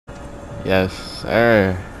Yes,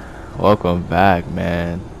 sir. Welcome back,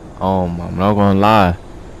 man. I'm not gonna lie.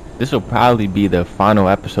 This will probably be the final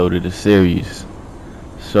episode of the series.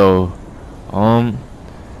 So, um,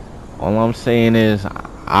 all I'm saying is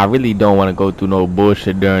I really don't want to go through no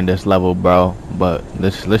bullshit during this level, bro. But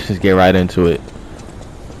let's just get right into it.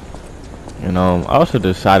 I also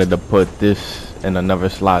decided to put this in another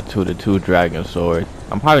slot too, the two dragon sword.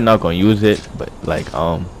 I'm probably not gonna use it, but like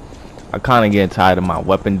I kind of getting tired of my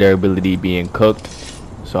weapon durability being cooked,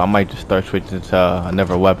 so I might just start switching to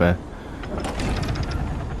another weapon.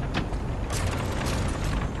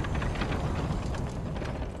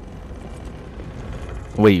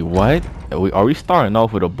 Wait, what? Are we starting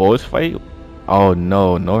off with a boss fight? Oh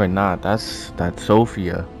no, no we're not. That's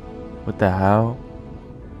Sophia. What the hell?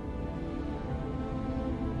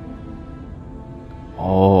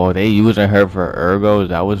 Oh, they using her for ergo? Is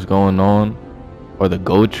that what's going on? Or the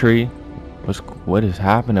goat tree? What is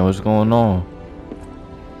happening? What's going on?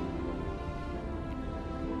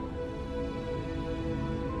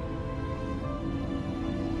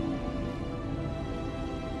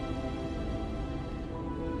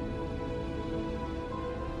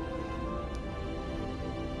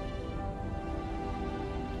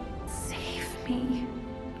 Save me.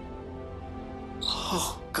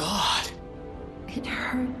 Oh, God. It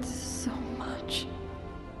hurts so much.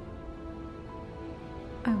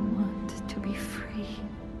 I want to be free.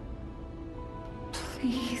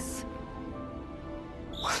 Please.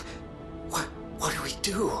 What do we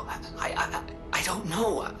do? I don't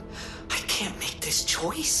know. I can't make this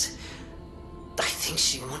choice. I think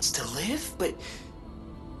she wants to live, but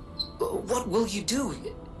what will you do?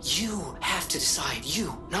 You have to decide.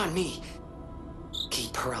 You, not me.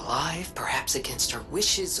 Keep her alive, perhaps against her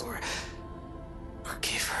wishes, or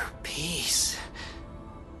give her peace.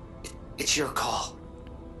 It's your call.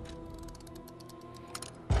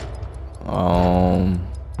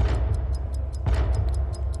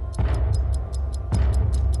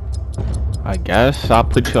 I guess I'll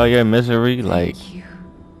put you out of your misery, like. Thank you.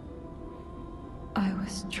 I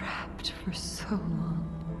was trapped for so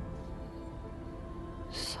long.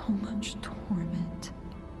 So much torment.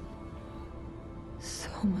 So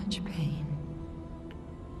much pain.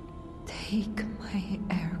 Take my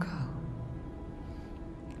ergo.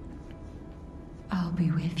 I'll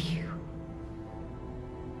be with you.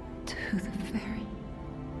 To the very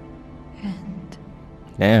end.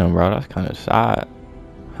 Damn, bro, that's kind of sad.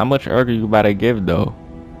 How much ergo you about to give, though?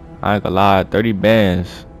 I ain't gonna lie, 30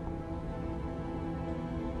 bands.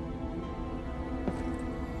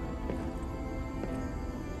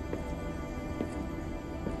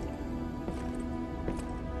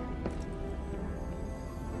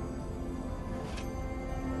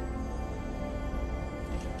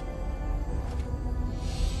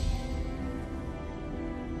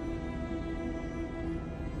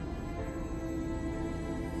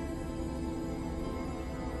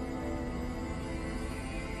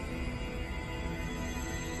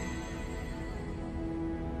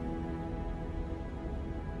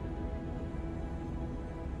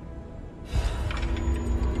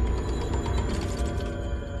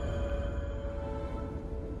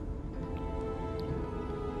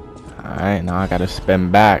 Alright, now I gotta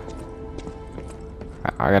spin back.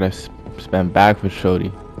 I gotta spin back for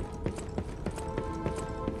Shorty.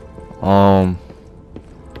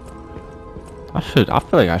 I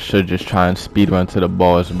feel like I should just try and speed run to the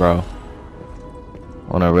boss, bro.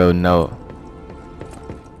 On a real note.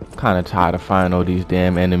 Kinda tired of fighting all these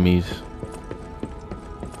damn enemies.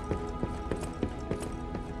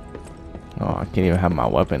 Oh, I can't even have my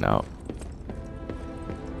weapon out.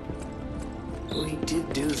 We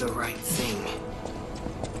did do the right thing,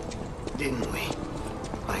 didn't we?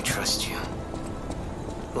 I trust you.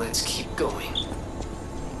 Let's keep going.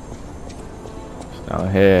 It's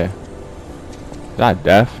down here. Is that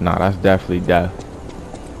death? Nah, that's definitely death.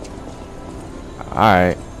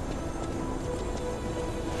 Alright.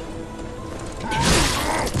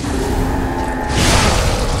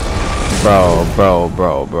 Bro.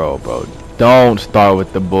 Don't start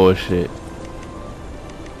with the bullshit.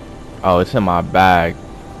 Oh, it's in my bag.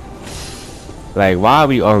 Like, why are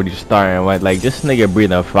we already starting? Like this nigga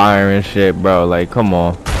breathing fire and shit, bro. Like, come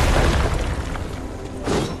on.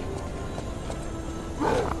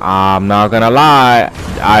 I'm not gonna lie.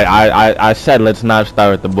 I said let's not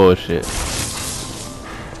start with the bullshit.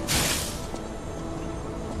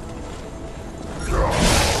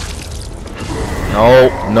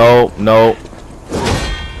 No.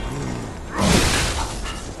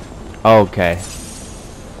 Okay.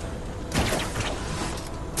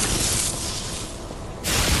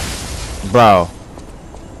 Bro.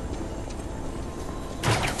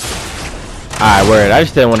 Alright, word. I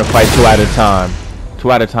just didn't want to fight two at a time.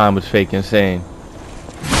 Two at a time was fake insane.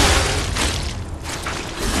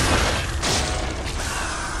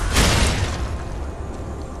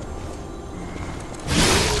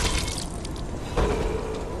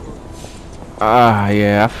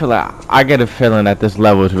 Yeah, I feel like I get a feeling that this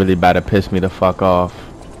level is really about to piss me the fuck off.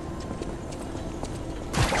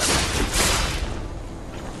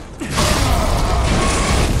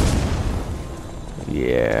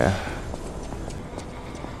 Yeah.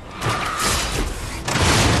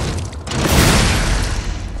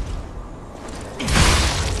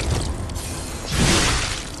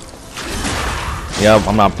 Yep,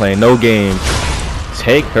 I'm not playing no games.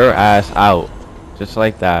 Take her ass out. Just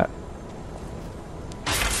like that.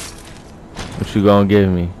 What you gonna give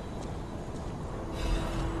me?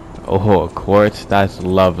 Oh, a quartz? That's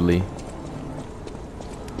lovely.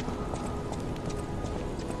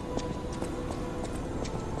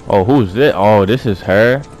 Oh, who's this? Oh, this is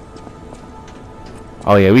her?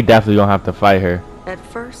 Oh yeah, we definitely gonna have to fight her. At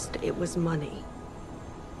first, it was money.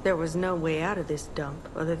 There was no way out of this dump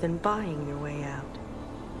other than buying your way out.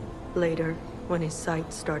 Later, when his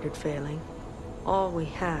sight started failing, all we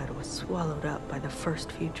had was swallowed up by the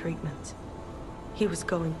first few treatments. He was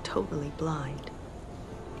going totally blind.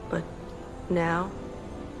 But now,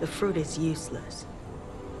 the fruit is useless.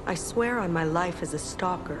 I swear on my life as a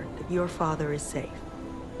stalker that your father is safe.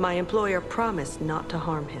 My employer promised not to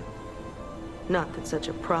harm him. Not that such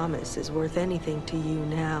a promise is worth anything to you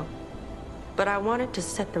now. But I wanted to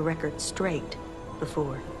set the record straight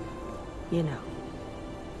before, you know.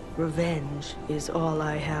 Revenge is all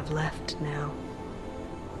I have left now.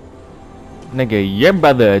 Nigga, your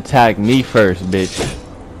brother attacked me first, bitch.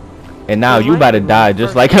 And now you about to die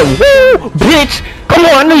just like him. Woo! Bitch! Come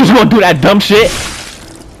on, I knew you was gonna do that dumb shit.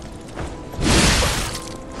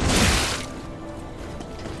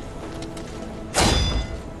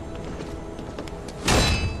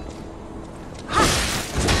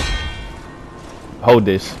 Hold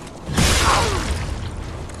this.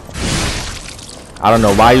 I don't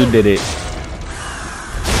know why you did it.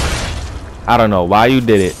 I don't know why you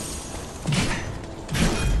did it.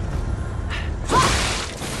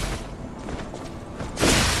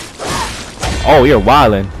 Oh, you're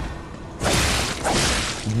wildin'.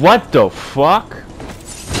 What the fuck?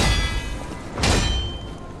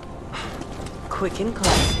 Quick and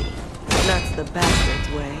classy. That's the bastard's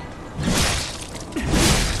way.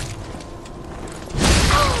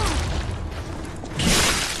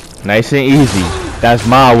 Nice and easy. That's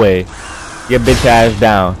my way. Get bitch ass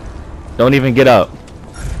down. Don't even get up.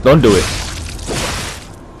 Don't do it.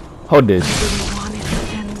 Hold this. Didn't want it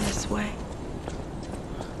to end this way.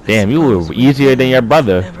 Damn, you were easier than your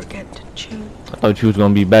brother. Never get to choose. I thought you was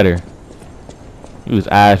gonna be better. You was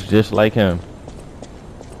ass just like him.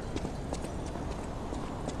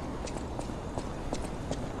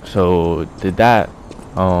 So did that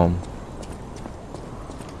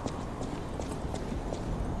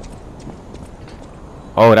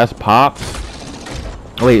oh, that's Pops?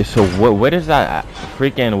 Wait, so what is that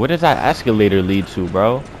freaking, what does that escalator lead to,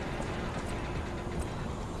 bro?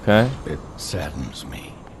 Okay. It saddens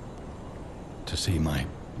me to see my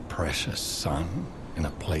precious son in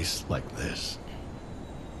a place like this.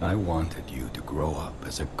 I wanted you to grow up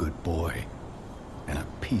as a good boy in a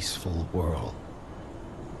peaceful world.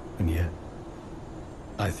 And yet,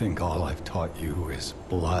 I think all I've taught you is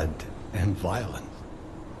blood and violence.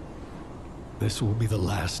 This will be the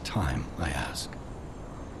last time I ask.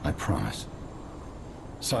 I promise.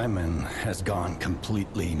 Simon has gone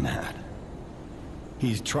completely mad.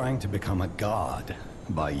 He's trying to become a god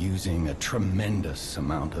by using a tremendous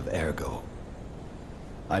amount of ergo.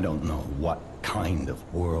 I don't know what kind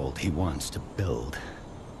of world he wants to build.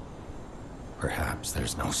 Perhaps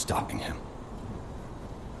there's no stopping him.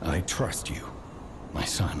 I trust you, my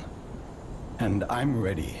son, and I'm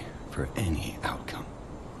ready for any outcome.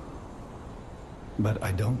 But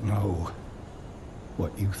I don't know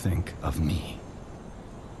what you think of me.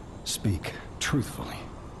 Speak truthfully,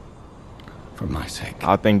 for my sake.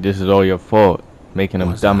 I think this is all your fault, making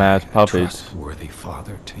them dumbass puppets. Trustworthy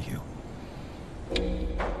father to you.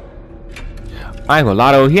 I ain't gonna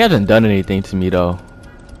lie though, he hasn't done anything to me though.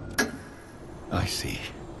 I see.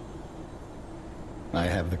 I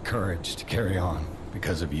have the courage to carry on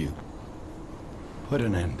because of you. Put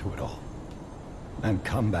an end to it all. And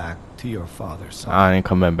come back to your father's side. I ain't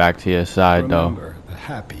coming back to your side though. Remember the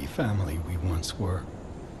happy family we once were.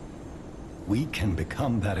 We can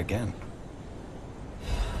become that again.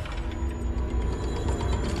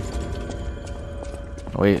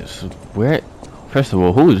 Wait, so where? First of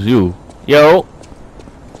all, who is you? Yo!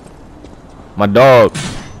 My dog.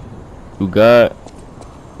 You good?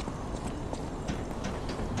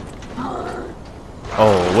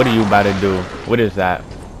 Oh, what are you about to do? What is that?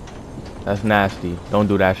 That's nasty. Don't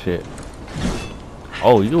do that shit.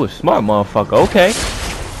 Oh, you a smart motherfucker. Okay.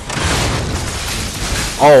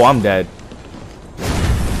 Oh, I'm dead.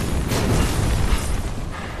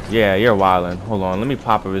 Yeah, you're wildin'. Hold on, let me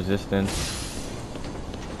pop a resistance.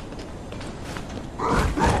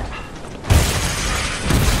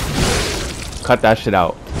 Cut that shit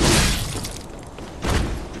out.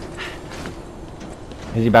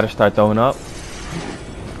 Is he about to start throwing up?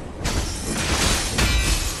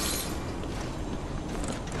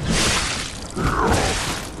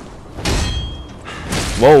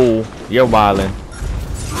 Whoa, you're wildin'.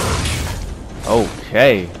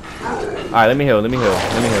 Okay. Alright, let me heal, let me heal,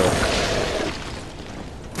 let me heal.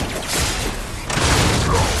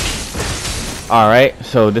 Alright,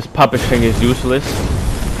 so this puppet string is useless.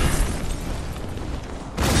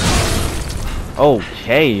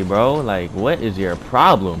 Okay, bro. Like, what is your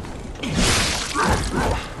problem?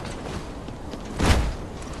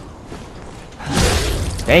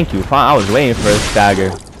 Thank you. Fine. I was waiting for a stagger.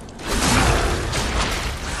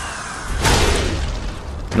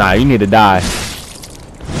 Nah, you need to die.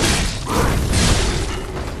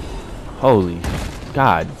 Holy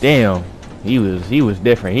god damn. He was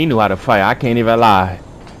different. He knew how to fight. I can't even lie.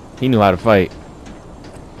 He knew how to fight.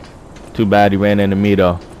 Too bad he ran into me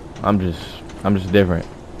though. I'm just different.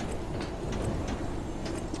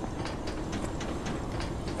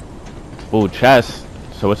 Ooh, chest.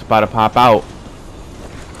 So it's about to pop out.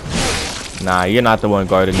 Nah, you're not the one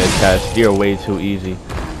guarding the chest. You're way too easy.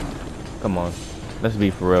 Come on. Let's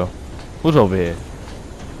be for real. Who's over here?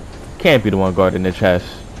 Can't be the one guarding the chest.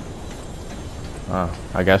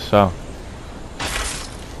 I guess so.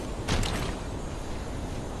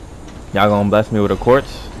 Y'all gonna bless me with a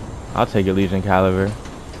quartz? I'll take a Legion Caliber.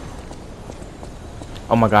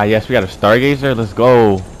 Oh my god, yes, we got a Stargazer. Let's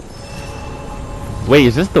go. Wait,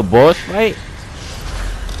 is this the boss fight?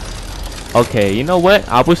 Okay, you know what?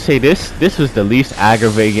 I would say this was the least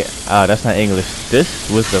aggravating. That's not English.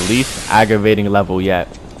 This was the least aggravating level yet.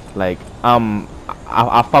 Like,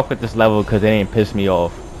 I fuck with this level because it ain't piss me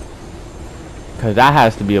off. Cause that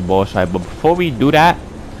has to be a boss fight. But before we do that,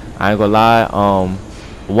 I ain't gonna lie.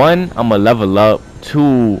 One, I'ma level up.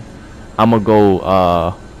 Two, I'ma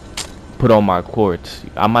go put on my quartz.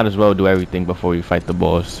 I might as well do everything before we fight the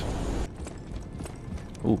boss.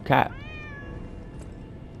 Ooh, cat.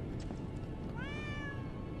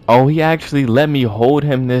 Oh, he actually let me hold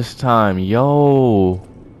him this time. Yo.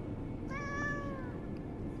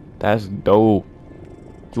 That's dope.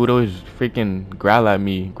 He would always freaking growl at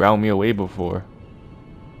me, growl me away before.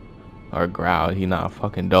 Or growl. He not a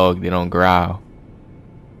fucking dog. They don't growl.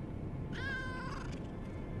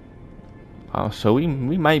 Oh, so we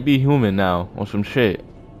might be human now on some shit.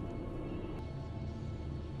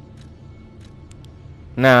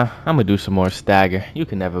 Nah, I'm gonna do some more stagger. You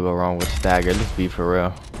can never go wrong with stagger. Let's be for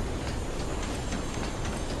real.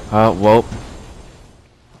 Well,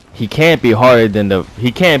 he can't be harder than the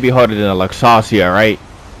Luxasia, right?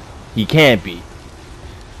 He can't be.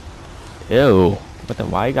 Ew. What the?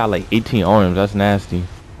 Why you got like 18 arms? That's nasty.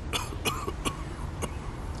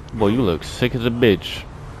 Boy, you look sick as a bitch.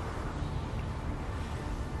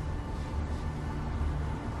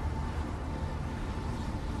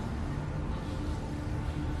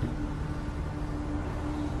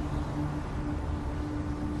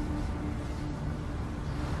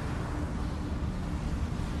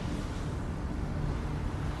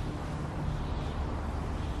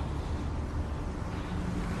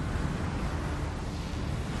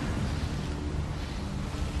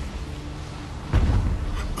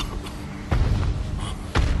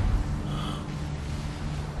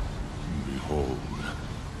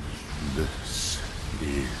 This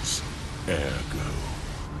is Ergo.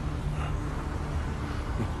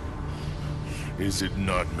 Is it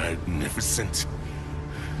not magnificent?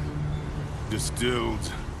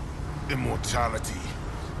 Distilled immortality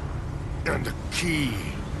and a key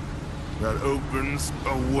that opens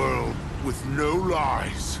a world with no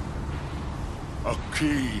lies. A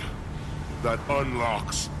key that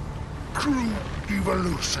unlocks true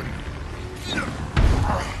evolution.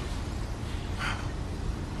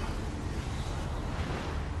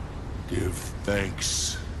 Give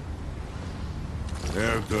thanks.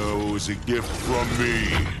 Ergo is a gift from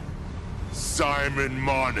me, Simon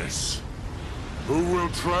Manus, who will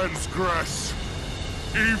transgress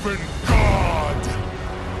even God.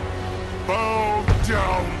 Bow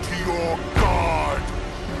down to your God,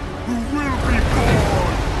 who will be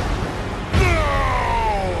born now!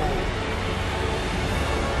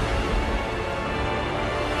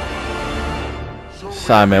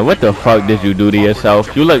 Simon, what the fuck did you do to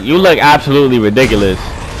yourself? You look absolutely ridiculous.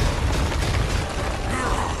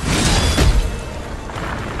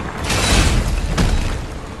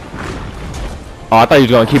 Oh, I thought you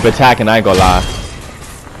was gonna keep attacking, I ain't gonna lie.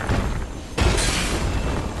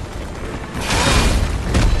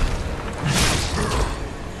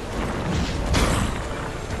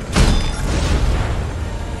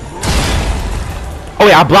 Oh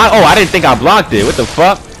wait, I blocked. Oh, I didn't think I blocked it. What the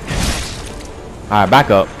fuck? Alright, back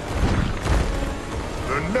up.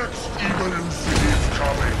 The next evolution is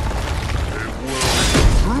coming. It will be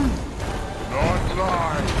true, not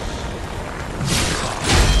lies.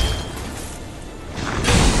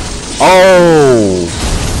 Oh!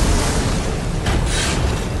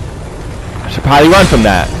 I should probably run from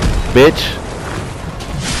that, bitch.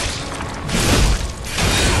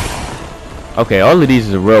 Okay, all of these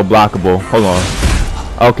is real blockable. Hold on.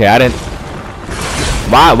 Okay, I didn't.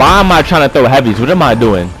 Why am I trying to throw heavies? What am I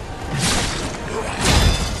doing?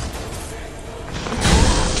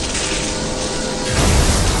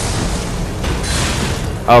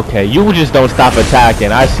 Okay, you just don't stop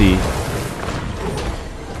attacking. I see.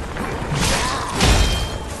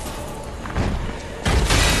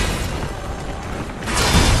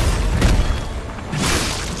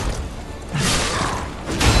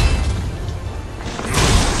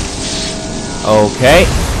 Okay.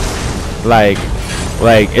 Like,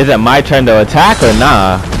 is it my turn to attack or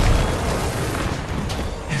nah?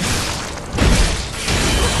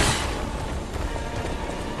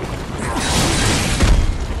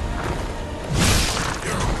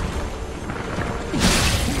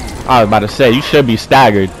 I was about to say, you should be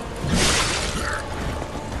staggered.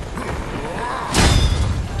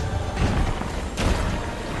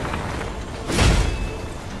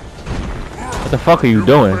 What the fuck are you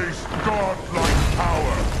doing?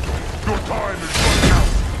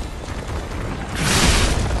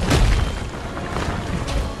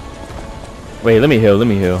 Wait, let me heal,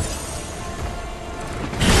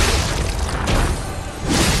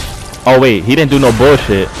 Oh wait, he didn't do no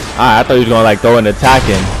bullshit. I thought he was gonna like throw an attack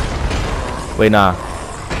in. Wait, nah.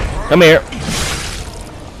 Come here.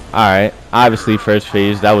 Alright, obviously first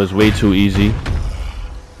phase, that was way too easy.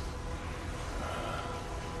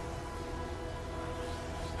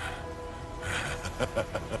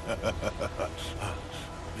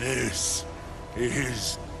 This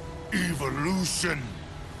is evolution.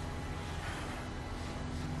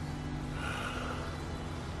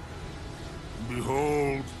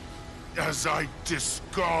 Behold, as I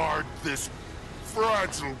discard this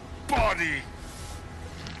fragile body.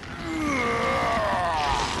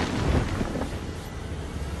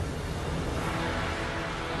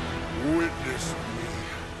 Witness me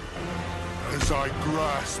as I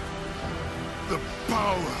grasp the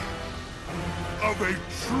power of a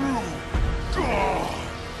true god.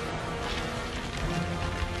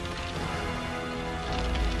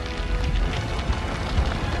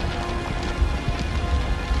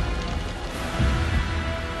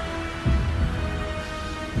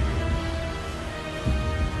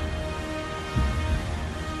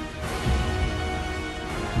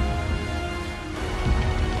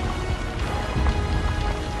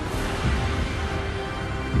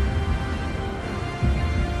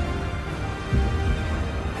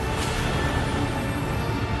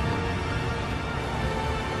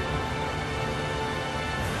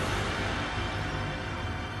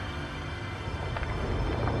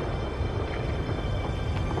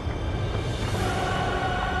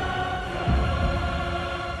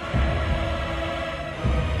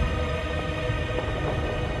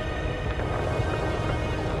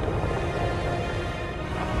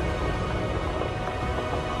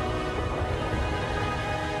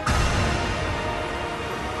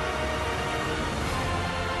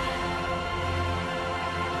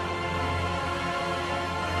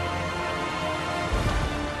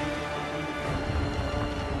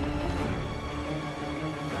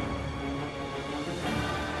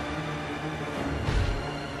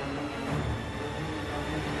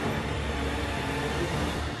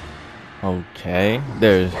 Okay,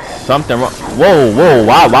 there's something wrong. Whoa,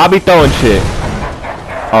 why be throwing shit?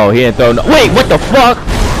 Oh, he didn't throw no. Wait, what the fuck?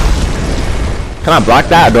 Can I block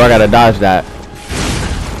that or do I gotta dodge that?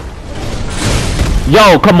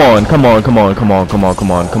 Yo, come on.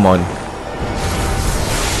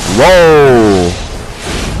 Whoa.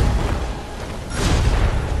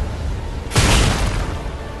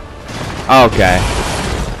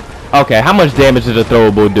 Okay, how much damage does a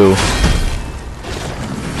throwable do?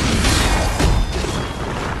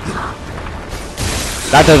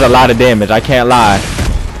 That does a lot of damage, I can't lie.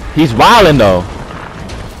 He's wildin' though.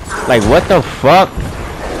 Like, what the fuck?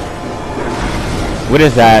 What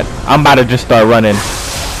is that? I'm about to just start running.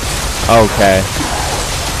 Okay.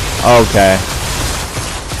 Okay.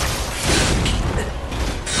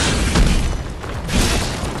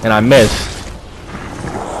 And I missed.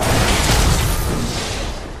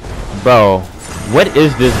 Bro, what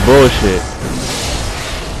is this bullshit?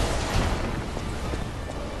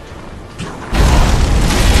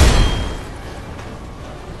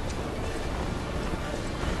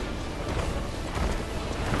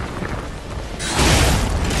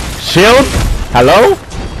 Shield? Hello?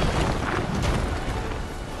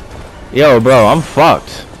 Yo, bro, I'm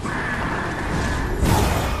fucked.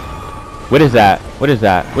 What is that? What is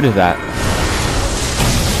that? What is that?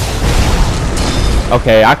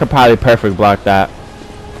 Okay, I could probably perfect block that.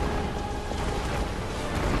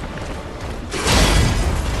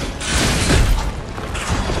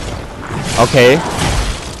 Okay.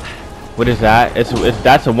 What is that? It's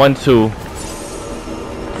that's a 1-2.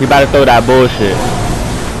 He about to throw that bullshit.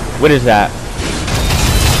 What is that?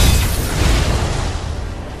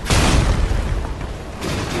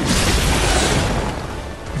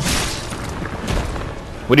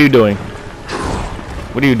 What are you doing?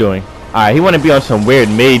 What are you doing? Alright, he wanna be on some weird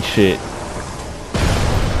maid shit.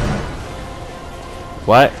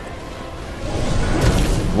 What?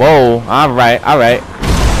 Whoa, alright, alright.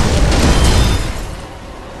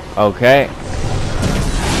 Okay.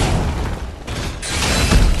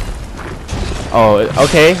 Oh,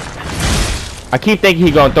 okay. I keep thinking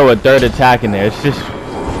he's gonna throw a third attack in there. It's just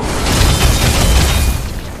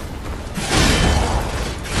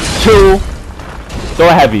 2. Throw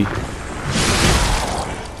a heavy.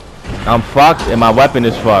 I'm fucked and my weapon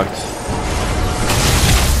is fucked.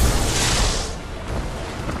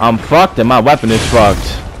 I'm fucked and my weapon is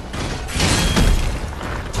fucked.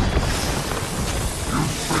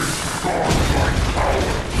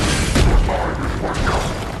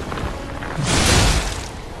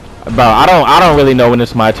 Bro, I don't really know when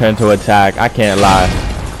it's my turn to attack. I can't lie.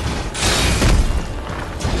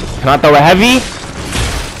 Can I throw a heavy?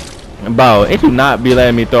 Bro, it do not be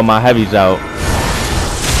letting me throw my heavies out.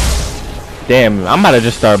 Damn, I'm about to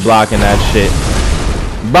just start blocking that shit.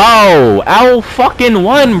 Bro, L fucking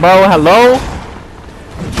 1, bro. Hello?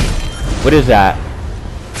 What is that?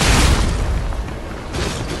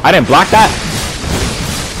 I didn't block that?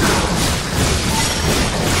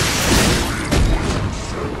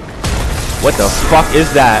 What the fuck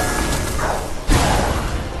is that?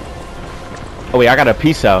 Oh wait, I got a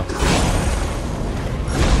piece out.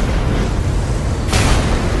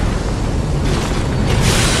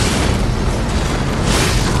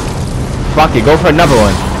 Fuck it, go for another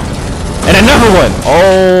one. And another one!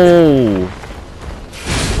 Oh!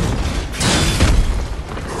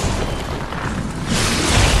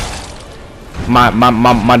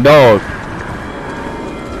 My dog.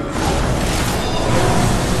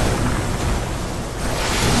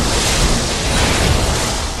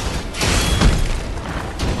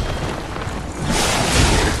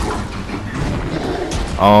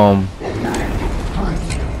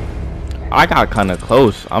 I got kind of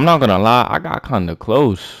close. I'm not gonna lie, I got kind of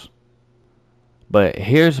close. But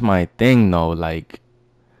here's my thing though, like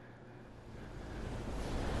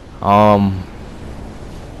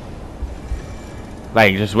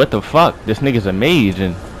just what the fuck? This nigga's a mage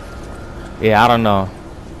and yeah, I don't know.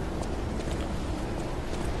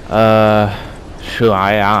 Sure,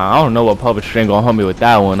 I don't know what public string gonna help me with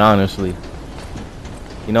that one, honestly.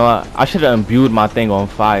 You know what? I should have imbued my thing on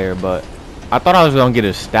fire, but I thought I was gonna get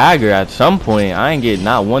a stagger at some point. I ain't get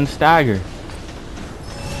not one stagger.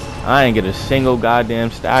 I ain't get a single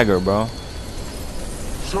goddamn stagger, bro.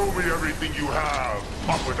 Show me everything you have,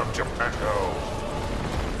 Puppet of Geppetto.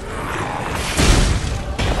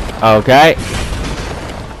 Okay.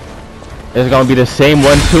 It's gonna be the same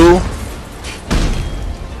 1-2.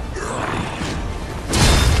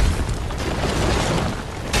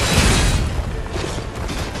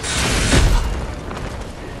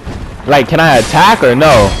 Like, can I attack or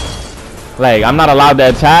no? Like, I'm not allowed to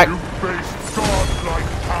attack? You face godlike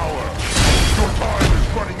power. Your time is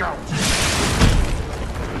running out.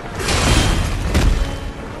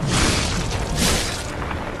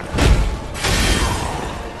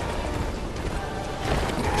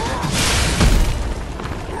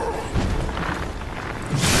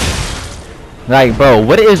 Like, bro,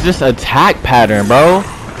 what is this attack pattern, bro?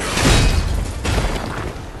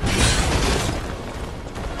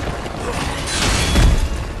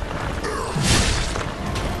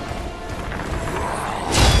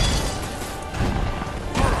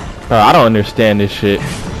 Bro, I don't understand this shit.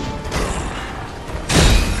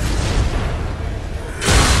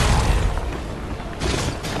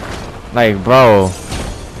 Like, bro.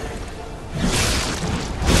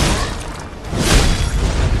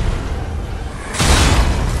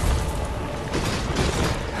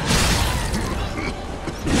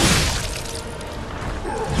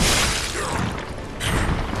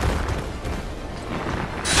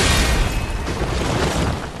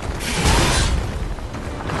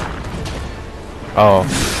 Oh.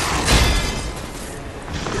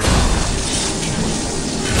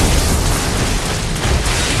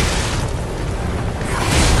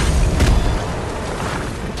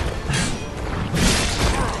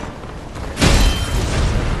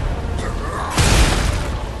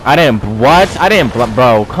 I didn't, what? I didn't,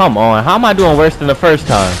 bro, come on. How am I doing worse than the first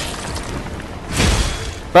time?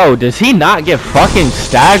 Bro, does he not get fucking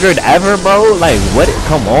staggered ever, bro? Like, what?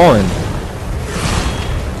 Come on.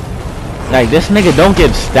 Like, this nigga don't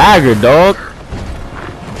get staggered, dog.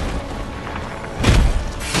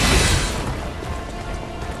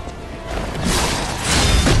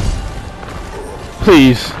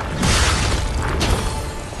 Please.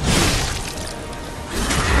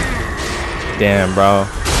 Damn, bro.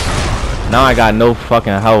 Now I got no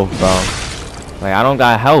fucking health, bro. Like, I don't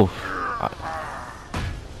got health.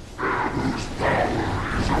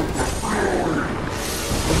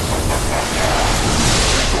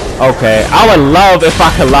 Okay, I would love if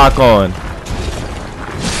I could lock on.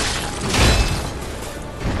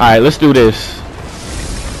 Alright, let's do this.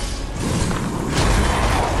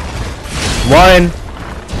 1.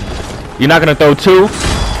 You're not gonna throw 2?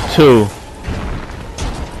 2.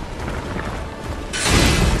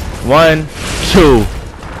 1, 2.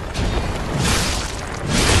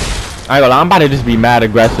 I ain't gonna lie, I'm about to just be mad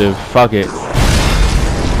aggressive. Fuck it.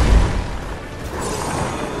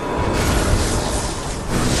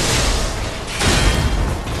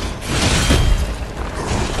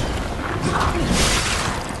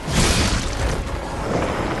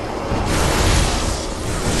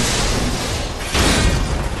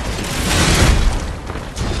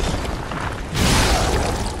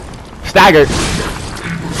 Staggered.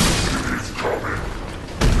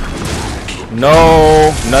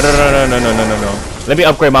 No. No. Let me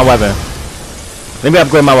upgrade my weapon. Let me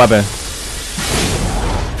upgrade my weapon.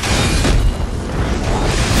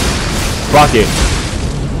 Fuck it.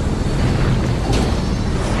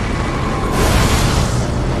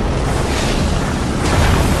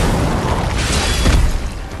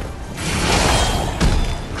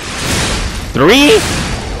 Three?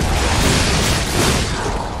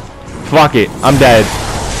 Fuck it. I'm dead.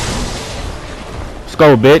 Let's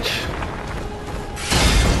go, bitch.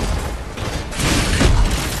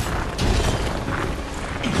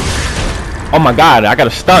 Oh my god, I got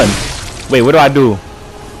a stun. Wait, what do I do?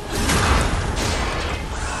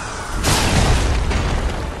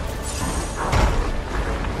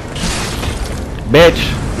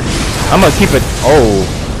 Bitch. I'm gonna keep it. Oh.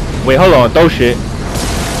 Wait, hold on. Throw shit.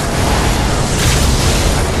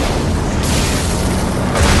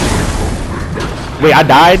 Wait, I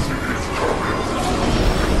died?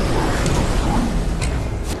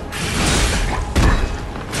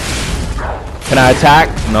 Can I attack?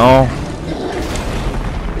 No.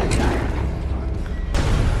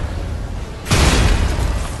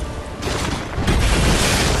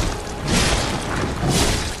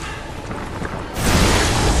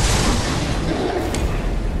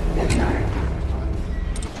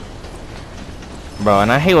 Bro,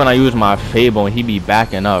 and I hate when I use my Fable and he be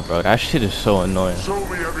backing up, bro. That shit is so annoying. Show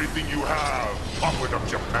me everything you have. Upward of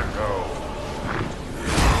Geppetto.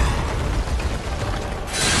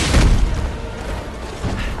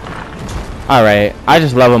 Alright, I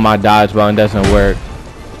just love when my dodge button doesn't work.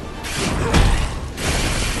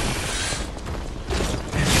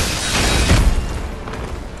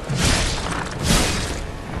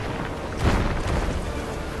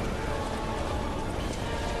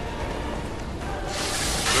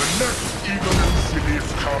 The next evolution is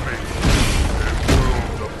coming. A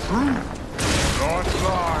world of truth, not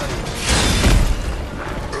lies.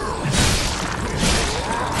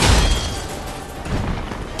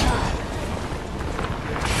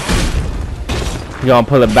 You gonna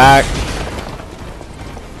pull it back?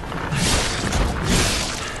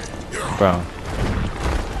 Bro.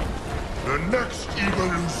 The next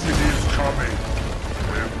evolution is coming.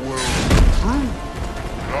 A world of truth,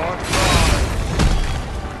 not lies.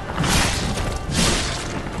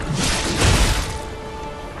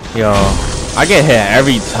 Yo, I get hit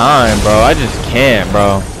every time, bro. I just can't,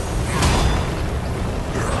 bro.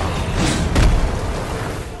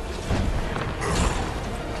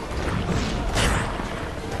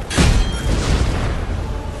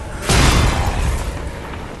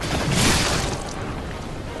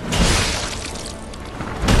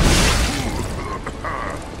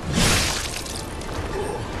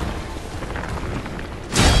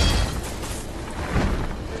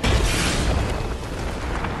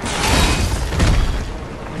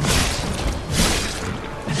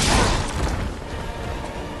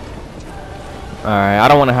 Alright, I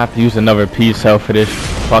don't want to have to use another piece cell for this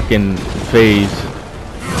fucking phase.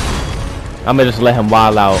 I'ma just let him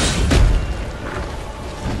wild out.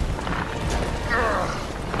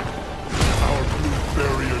 Our blue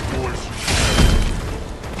fairy adores you.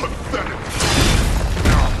 Pathetic.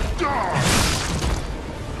 Now die!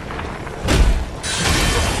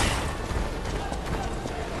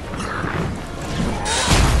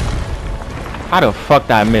 How the fuck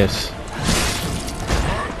did I miss?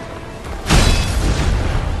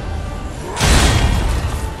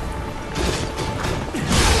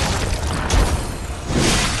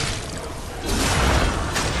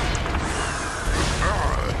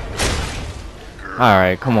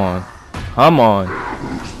 Alright, come on. Come on.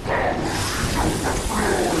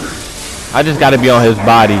 I just gotta be on his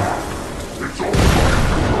body.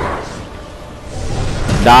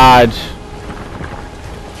 Dodge.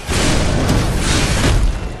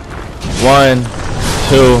 1,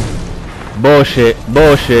 2. Bullshit.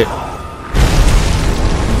 Bullshit.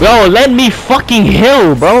 Bro, let me fucking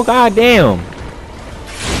heal, bro. Goddamn.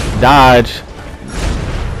 Dodge.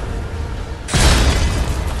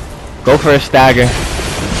 Go for a stagger.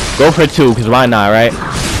 Go for 2, because why not, right?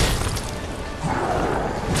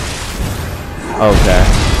 Okay.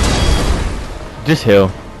 Just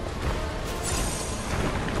heal.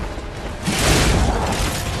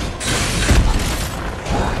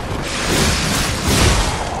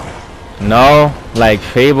 No, like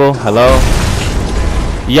Fable, hello?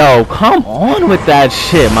 Yo, come on with that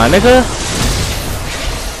shit, my nigga.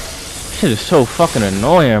 Shit is so fucking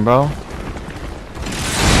annoying, bro.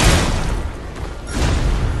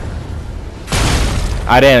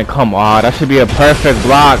 I didn't come on. That should be a perfect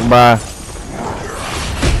block, bruh.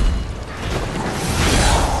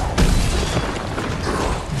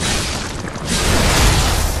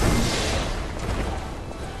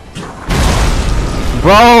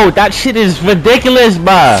 Bro, that shit is ridiculous,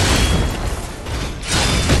 bruh.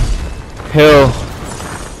 Hill.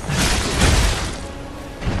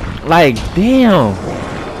 Like, damn.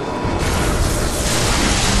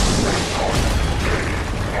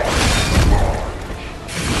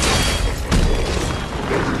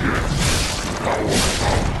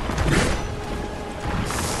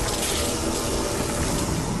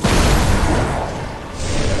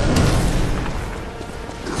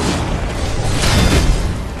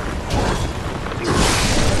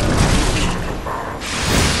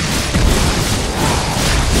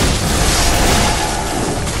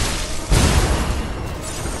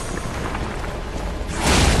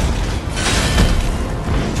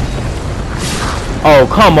 Oh,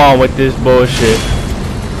 come on with this bullshit.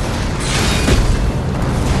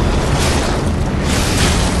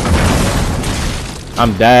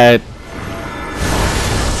 I'm dead.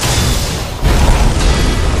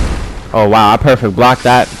 Oh wow, I perfect blocked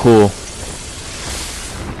that. Cool.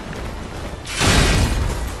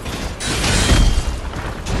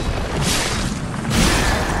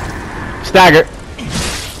 Stagger.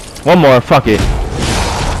 One more, fuck it.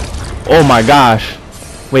 Oh my gosh.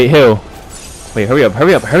 Wait, heal. Wait, hurry up,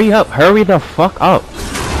 hurry up, hurry up, hurry the fuck up.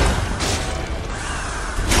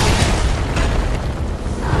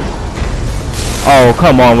 Oh,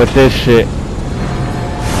 come on with this shit.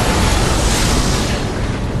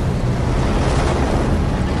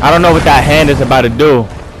 I don't know what that hand is about to do.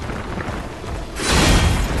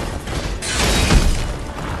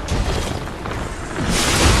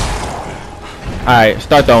 Alright,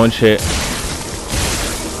 start throwing shit.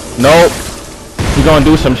 Nope. He's gonna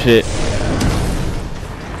do some shit.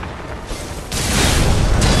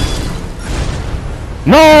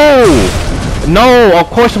 No! No, of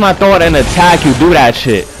course when I throw it and attack, you do that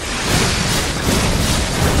shit.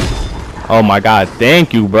 Oh my god,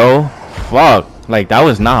 thank you, bro. Fuck. Like, that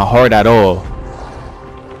was not hard at all.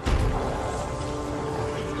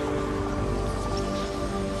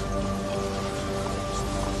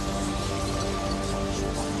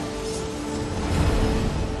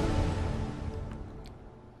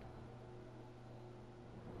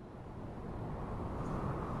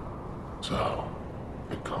 So,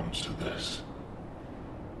 it comes to this.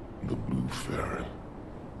 The Blue Fairy,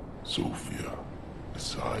 Sophia,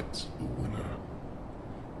 decides the winner.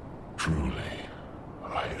 Truly,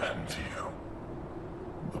 I envy you.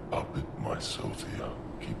 The puppet my Sophia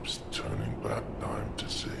keeps turning back time to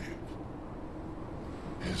save.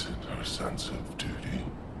 Is it her sense of duty,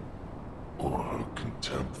 or her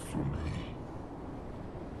contempt for me?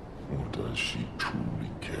 Or does she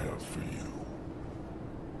truly care for you?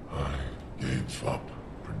 I gave up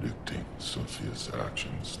predicting Sophia's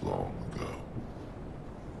actions long ago.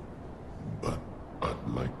 But I'd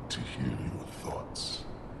like to hear your thoughts.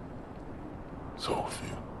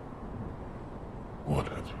 Sophia, what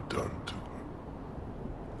have you done to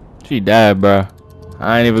her? She died, bruh.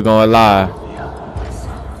 I ain't even gonna lie.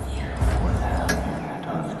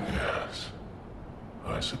 Yes,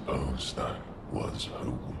 I suppose that was her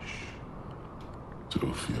wish.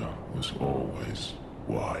 Sophia was always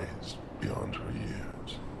wise beyond her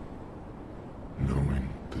years. Knowing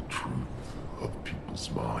the truth of people's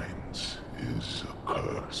minds is a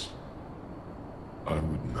curse. I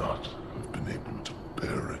would not have been able to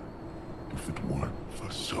bear it if it weren't for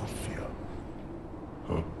Sophia.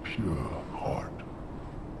 Her pure heart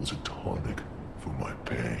was a tonic for my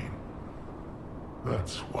pain.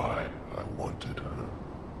 That's why I wanted her.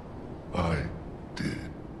 I did.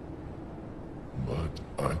 But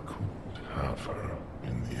I couldn't have her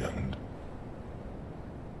in the end.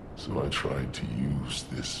 So I tried to use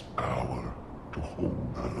this power to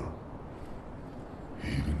hold her.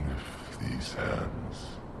 Even if these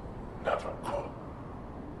hands never could.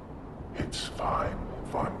 It's fine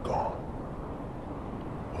if I'm gone.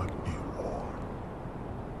 But be warned.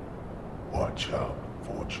 Watch out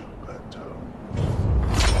for Geppetto.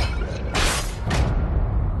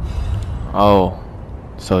 Oh,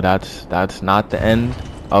 so that's not the end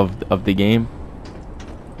of the game.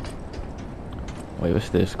 Wait, what's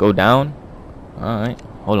this? Go down? Alright,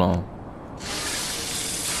 hold on.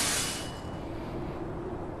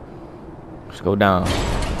 Let's go down.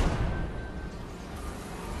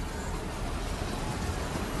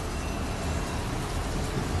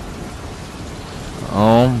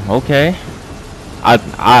 Okay. I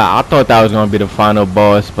thought that was gonna be the final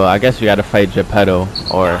boss, but I guess we gotta fight Geppetto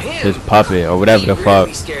or his puppet or whatever the fuck.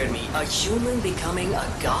 Really scared me. A human becoming a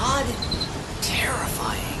god?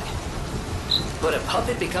 Terrifying. But a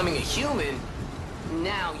puppet becoming a human?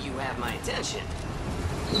 Now you have my attention.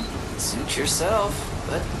 Suit yourself,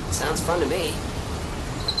 but sounds fun to me.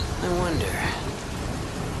 I wonder,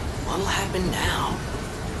 what'll happen now?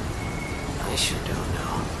 I sure don't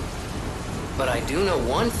know. But I do know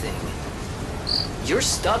one thing. You're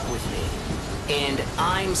stuck with me, and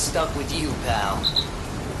I'm stuck with you, pal.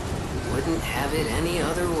 Wouldn't have it any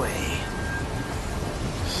other way.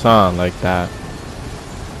 Something like that.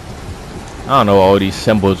 I don't know what all these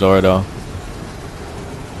symbols are though.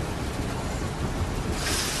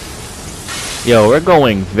 Yo, we're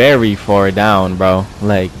going very far down, bro.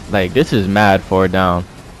 Like this is mad far down.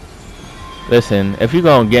 Listen, if you're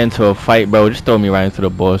gonna get into a fight, bro, just throw me right into the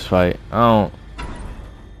boss fight. I don't.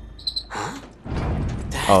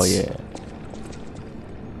 Oh yeah.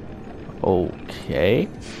 Okay.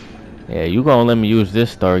 Yeah, you gonna let me use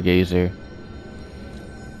this stargazer?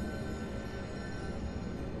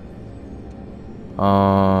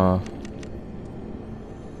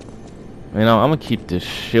 You know, I'm gonna keep this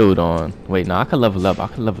shield on. Wait, no, I can level up. I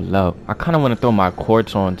can level up. I kind of want to throw my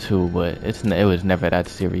quartz on too, but it was never that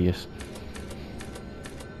serious.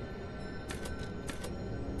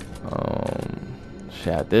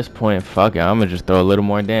 Shit, at this point, fuck it. I'm gonna just throw a little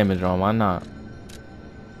more damage on. Why not?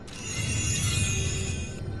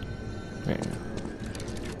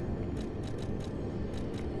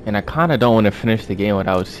 And I kind of don't want to finish the game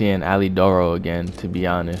without seeing Alidoro again, to be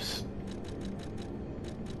honest.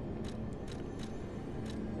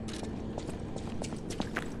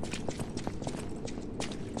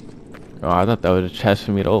 Oh, I thought that was a chest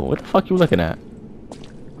for me to. Oh, what the fuck you looking at?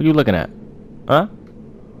 What are you looking at? Huh?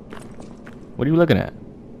 What are you looking at?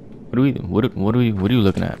 What are you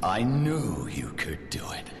looking at? I knew you could do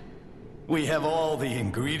it. We have all the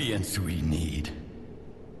ingredients we need.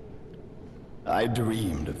 I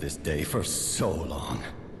dreamed of this day for so long.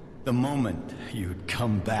 The moment you'd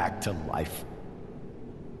come back to life.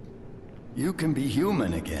 You can be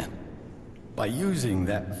human again. By using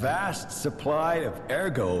that vast supply of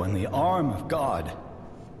ergo in the arm of God.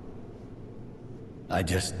 I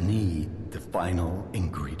just need the final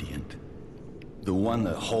ingredient. The one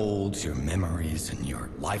that holds your memories and your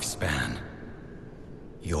lifespan.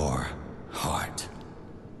 Your heart.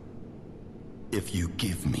 If you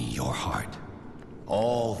give me your heart,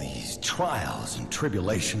 all these trials and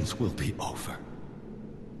tribulations will be over.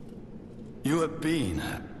 You have been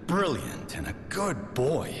a brilliant and a good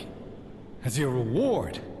boy. As your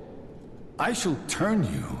reward, I shall turn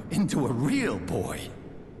you into a real boy.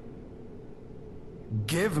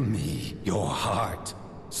 Give me your heart,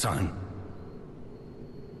 son.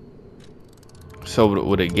 So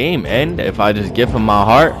would the game end if I just give him my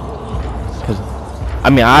heart? Cause I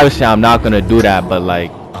mean, obviously I'm not gonna do that, but like,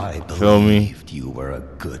 I feel me? believed you were a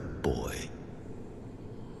good boy.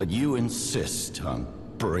 But you insist on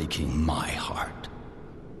breaking my heart.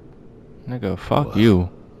 Nigga, fuck you.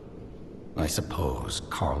 I suppose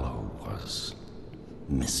Carlo was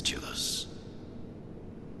mischievous.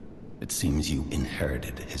 It seems you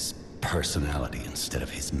inherited his personality instead of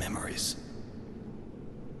his memories.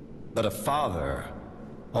 But a father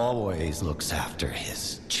always looks after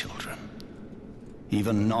his children.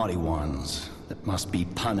 Even naughty ones that must be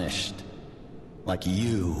punished, like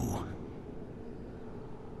you.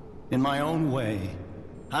 In my own way,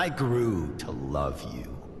 I grew to love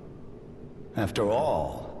you. After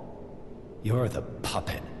all, you're the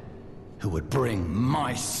puppet who would bring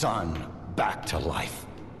my son back to life.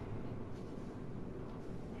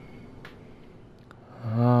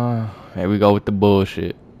 Here we go with the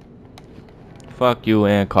bullshit. Fuck you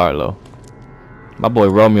and Carlo. My boy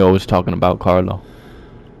Romeo was talking about Carlo.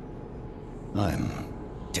 I'm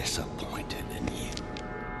disappointed in you.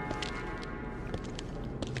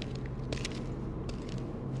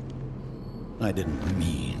 I didn't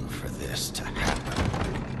mean for this to happen.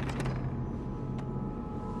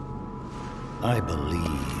 I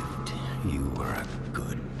believed you were a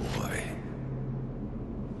good boy.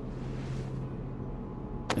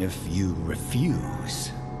 If you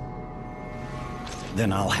refuse,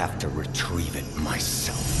 then I'll have to retrieve it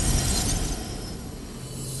myself.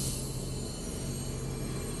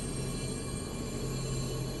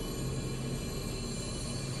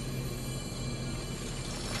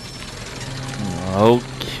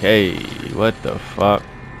 Okay, what the fuck?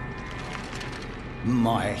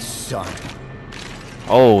 My son.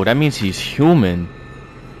 Oh, that means he's human.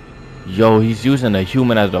 Yo, he's using a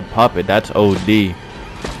human as a puppet. That's OD.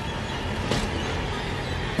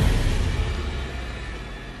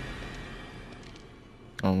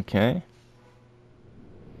 Okay.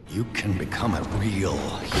 You can become a real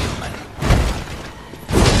human.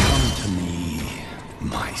 Come to me,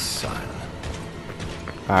 my son.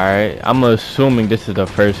 Alright, I'm assuming this is the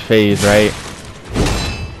first phase, right?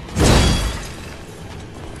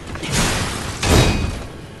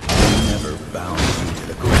 I never bound you to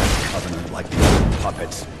the Grand Covenant like the other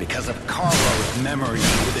puppets because of Carlo's memory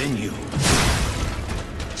within you.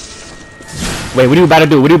 Wait, what are you about to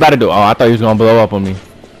do? What are you about to do? Oh, I thought he was gonna blow up on me.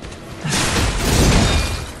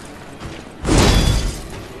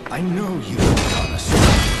 I know you, honestly.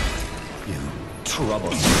 You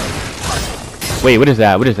troublesome puppet. Wait, what is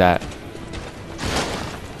that? What is that?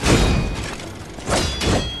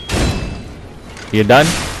 You done?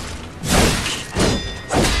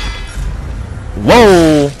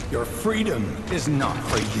 Whoa! Your freedom is not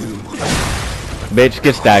for you. Bitch,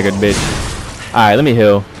 get staggered, bitch. Alright, let me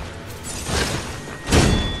heal.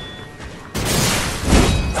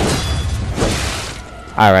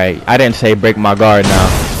 Alright, I didn't say break my guard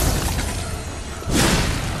now.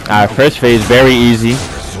 Alright, first phase, very easy.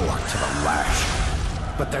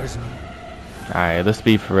 But there's Alright, let's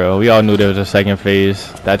be for real. We all knew there was a second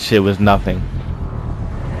phase. That shit was nothing.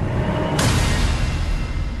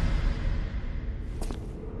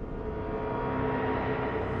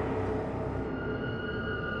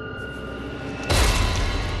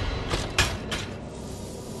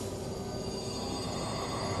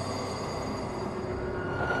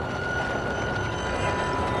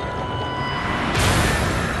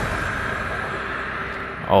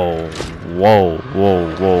 Oh, whoa,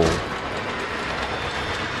 whoa, whoa.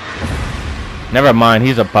 Never mind,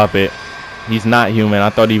 he's a puppet. He's not human. I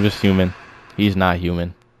thought he was human. He's not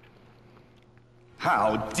human.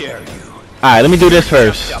 How dare you? Alright, let me do this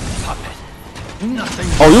first. Just a puppet. Nothing.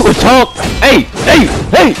 Oh, you can talk! Hey! Hey!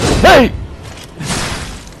 Hey! Hey!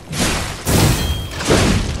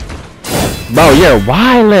 Bro, you're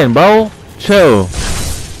wildin', bro. Chill.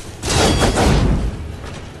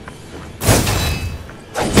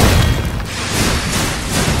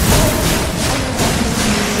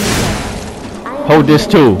 Hold this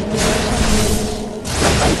too.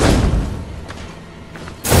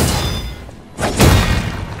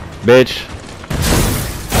 Bitch.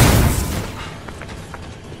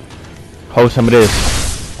 Hold some of this.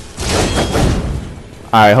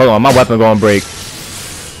 Alright, hold on. My weapon gonna break.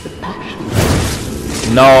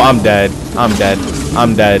 No, I'm dead. I'm dead.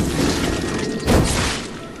 I'm dead.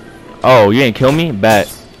 Oh, you ain't kill me?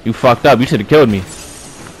 Bet. You fucked up. You should have killed me.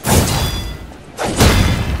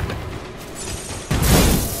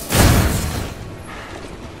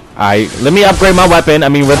 Alright, let me upgrade my weapon. I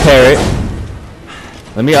mean, repair it.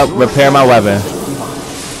 Let me repair my weapon.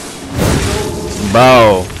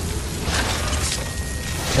 Bro.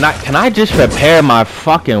 Can I just repair my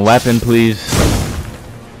fucking weapon, please?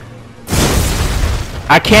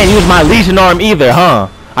 I can't use my Legion arm either, huh?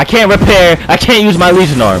 I can't use my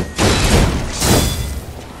Legion arm.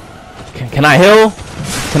 Can I heal?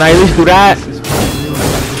 Can I at least do that?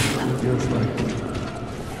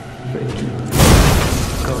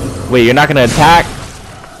 Wait, you're not gonna attack?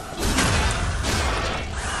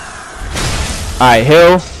 Alright,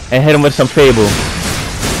 heal and hit him with some Fable.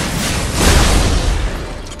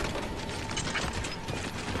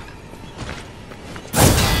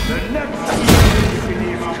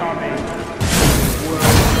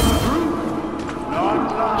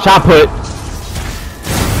 Shot put.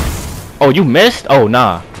 Oh, you missed? Oh,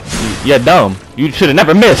 nah. You're dumb. You should have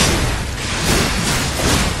never missed.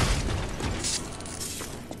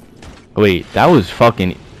 Wait, that was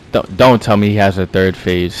fucking... Don't tell me he has a third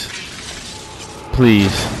phase.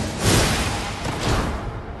 Please.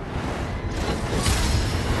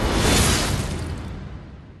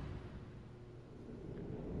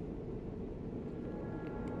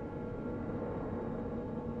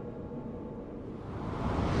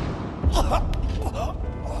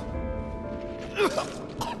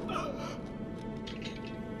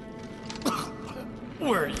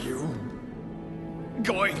 Were you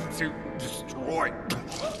going to destroy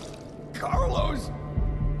Carlos'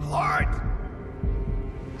 heart?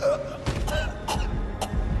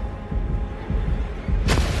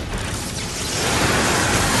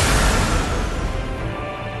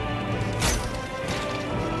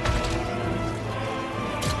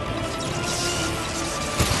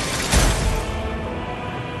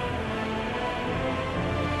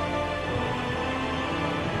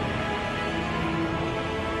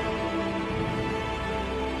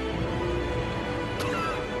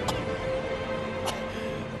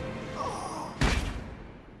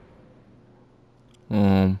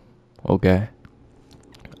 Okay.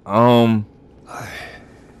 No.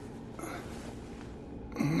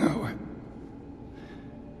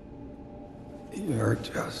 You're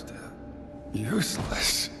just a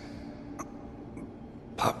useless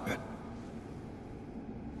puppet.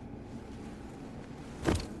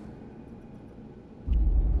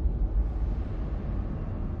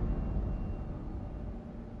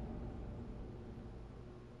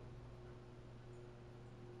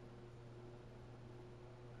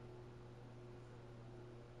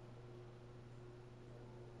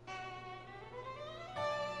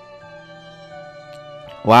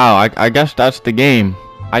 Wow, I guess that's the game.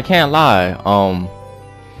 I can't lie.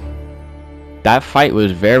 That fight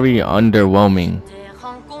was very underwhelming.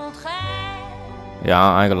 Yeah,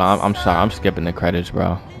 I ain't gonna lie. I'm sorry. I'm skipping the credits,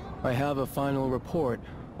 bro. I have a final report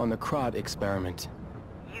on the Crot experiment.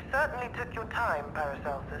 You certainly took your time,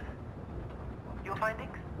 Paracelsus. Your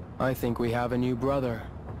findings? I think we have a new brother.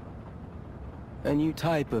 A new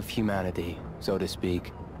type of humanity, so to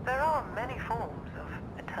speak. There are many forms of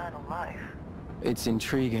eternal life. It's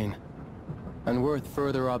intriguing and worth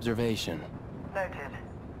further observation. Noted.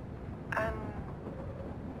 And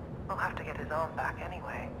we'll have to get his arm back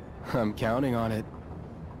anyway. I'm counting on it.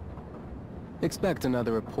 Expect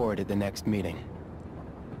another report at the next meeting.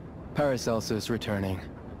 Paracelsus returning.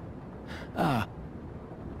 Ah,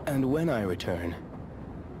 and when I return,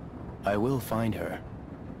 I will find her.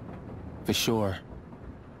 For sure.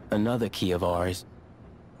 Another key of ours.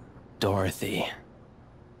 Dorothy.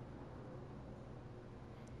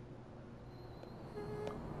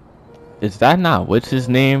 Is that not what's his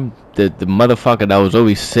name? The motherfucker that was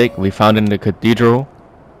always sick we found in the cathedral?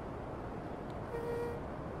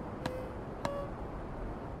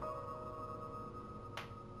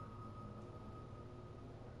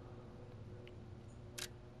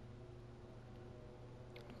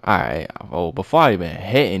 Alright, oh, before I even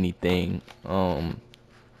hit anything, one,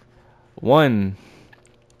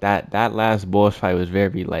 that last boss fight was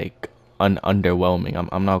very like underwhelming.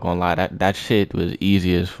 I'm not gonna lie, that shit was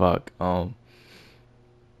easy as fuck. I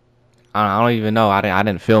don't even know. I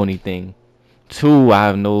didn't feel anything. Two, I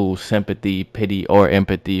have no sympathy, pity, or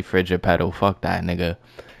empathy for Geppetto. Fuck that nigga.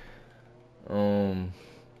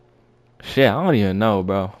 Shit, I don't even know,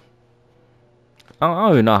 bro. I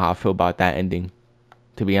don't even know how I feel about that ending,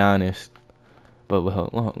 to be honest. But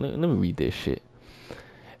hold on, let me read this shit.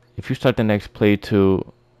 If you start the next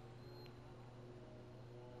playthrough,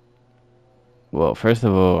 well, first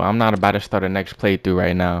of all, I'm not about to start the next playthrough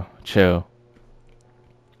right now. Chill.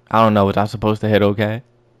 I don't know. Was I supposed to hit okay?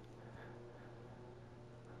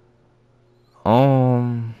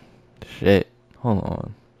 Shit. Hold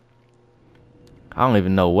on. I don't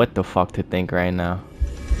even know what the fuck to think right now.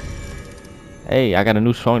 Hey, I got a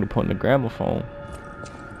new song to put in the gramophone.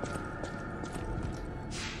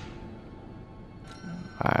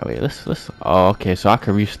 Alright, wait, let's oh, okay, so I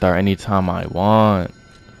can restart anytime I want.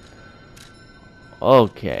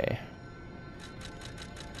 Okay.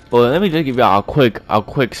 Well, let me just give y'all a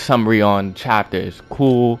quick summary on chapters.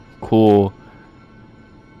 Cool.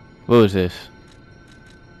 What was this?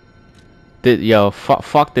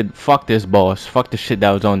 Fuck this boss. Fuck the shit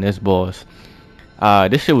that was on this boss.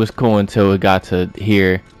 This shit was cool until it got to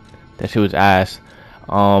here. That shit was ass.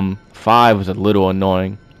 5 was a little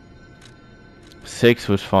annoying. 6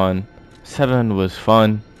 was fun. 7 was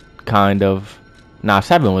fun, kind of. Nah,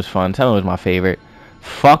 7 was fun. 7 was my favorite.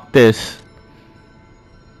 Fuck this.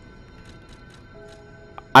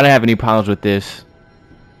 I didn't have any problems with this.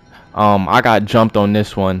 I got jumped on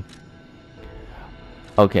this one.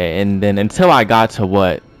 Okay, and then until I got to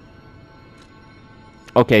what?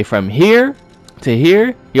 Okay, from here to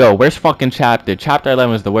here, yo, worst fucking chapter. Chapter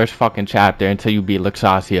 11 is the worst fucking chapter until you beat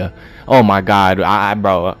Luxasia. Oh my god,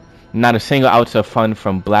 bro, not a single ounce of fun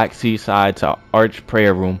from Black Seaside to Arch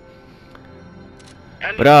Prayer Room.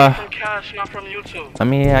 But I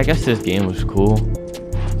mean, I guess this game was cool.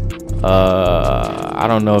 I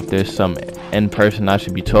don't know if there's some in person I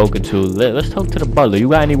should be talking to. Let's talk to the butler. You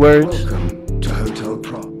got any words? Welcome to Hotel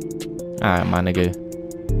Prop. Alright, my nigga.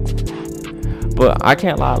 But I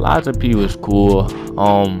can't lie, Liza P was cool.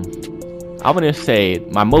 I wouldn't say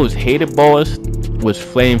my most hated boss was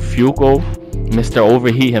Flame Fuko, Mr.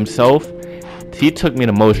 Overheat himself. He took me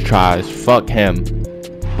the most tries. Fuck him.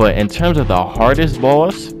 But in terms of the hardest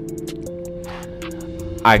boss,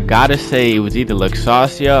 I gotta say it was either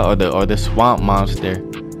Luxasia or the swamp monster.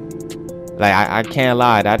 Like I can't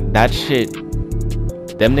lie, that shit,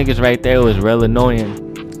 them niggas right there was real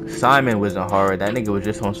annoying. Simon wasn't hard. That nigga was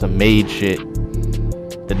just on some maid shit.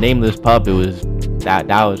 The nameless puppet was that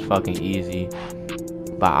was fucking easy.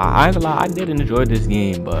 But I ain't gonna lie, I did enjoy this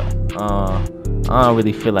game, but I don't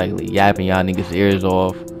really feel like yapping y'all niggas ears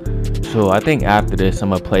off. So I think after this I'm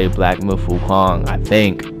gonna play Black Myth Wukong, I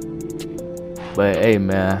think. But hey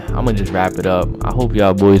man, I'm gonna just wrap it up. I hope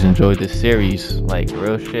y'all boys enjoyed this series, like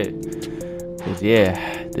real shit. Cause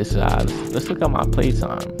yeah, this let's look at my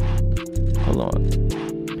playtime. Hold on.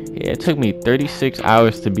 Yeah, it took me 36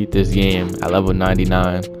 hours to beat this game at level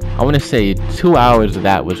 99. I want to say 2 hours of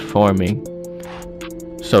that was farming.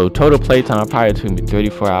 So total playtime probably took me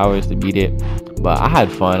 34 hours to beat it. But I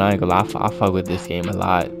had fun. I ain't gonna lie, I fuck with this game a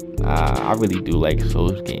lot. I really do like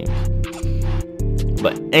Souls games.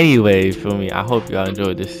 But anyway, feel me, I hope y'all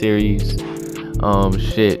enjoyed this series.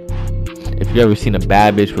 Shit, if you ever seen a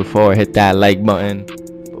bad bitch before, hit that like button.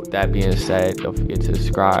 But with that being said, don't forget to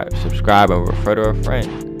subscribe and refer to a friend.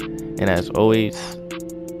 And as always,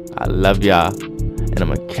 I love y'all, and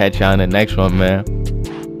I'm gonna catch y'all in the next one, man.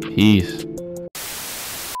 Peace.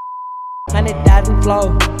 100,000 flow,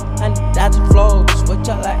 100,000 flow. Switch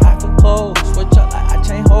up like I can cold, switch up like I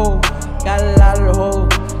chain hold. Got a lot of the hole,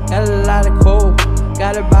 got a lot of cold,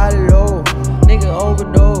 got a body low. Nigga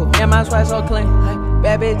overdose. Yeah, my swag so clean.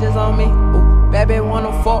 Bad bitches on me. Ooh, bad bitch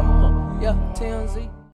 104. Yeah, TMZ.